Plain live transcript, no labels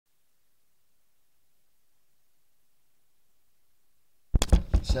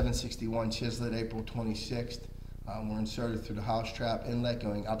761 Chislett, April 26th. We're inserted through the house trap inlet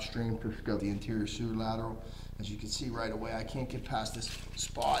going upstream to scope the interior sewer lateral. As you can see right away, I can't get past this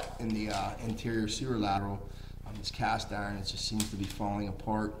spot in the interior sewer lateral. This cast iron, it just seems to be falling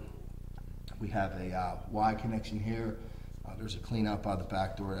apart. We have a Y connection here. There's a cleanout by the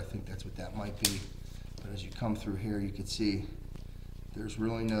back door. I think that's what that might be. But as you come through here, you can see there's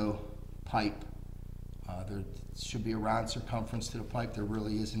really no pipe. There should be a round circumference to the pipe. There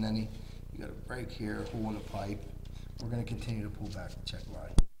really isn't any. You got a break here, a hole in the pipe. We're going to continue to pull back the check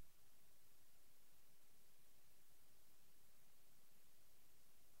line.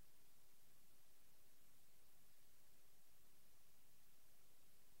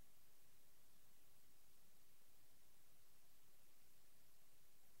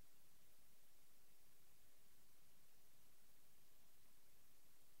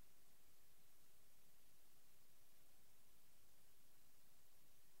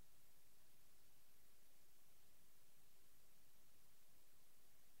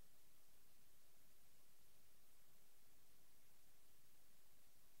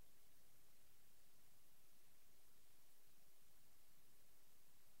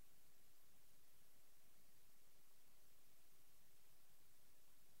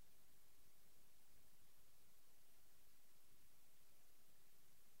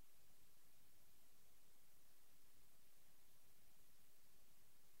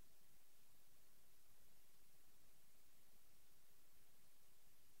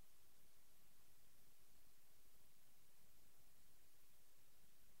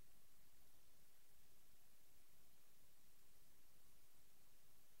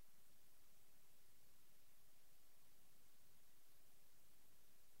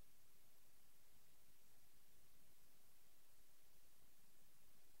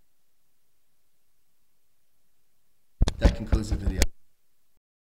 That concludes the video.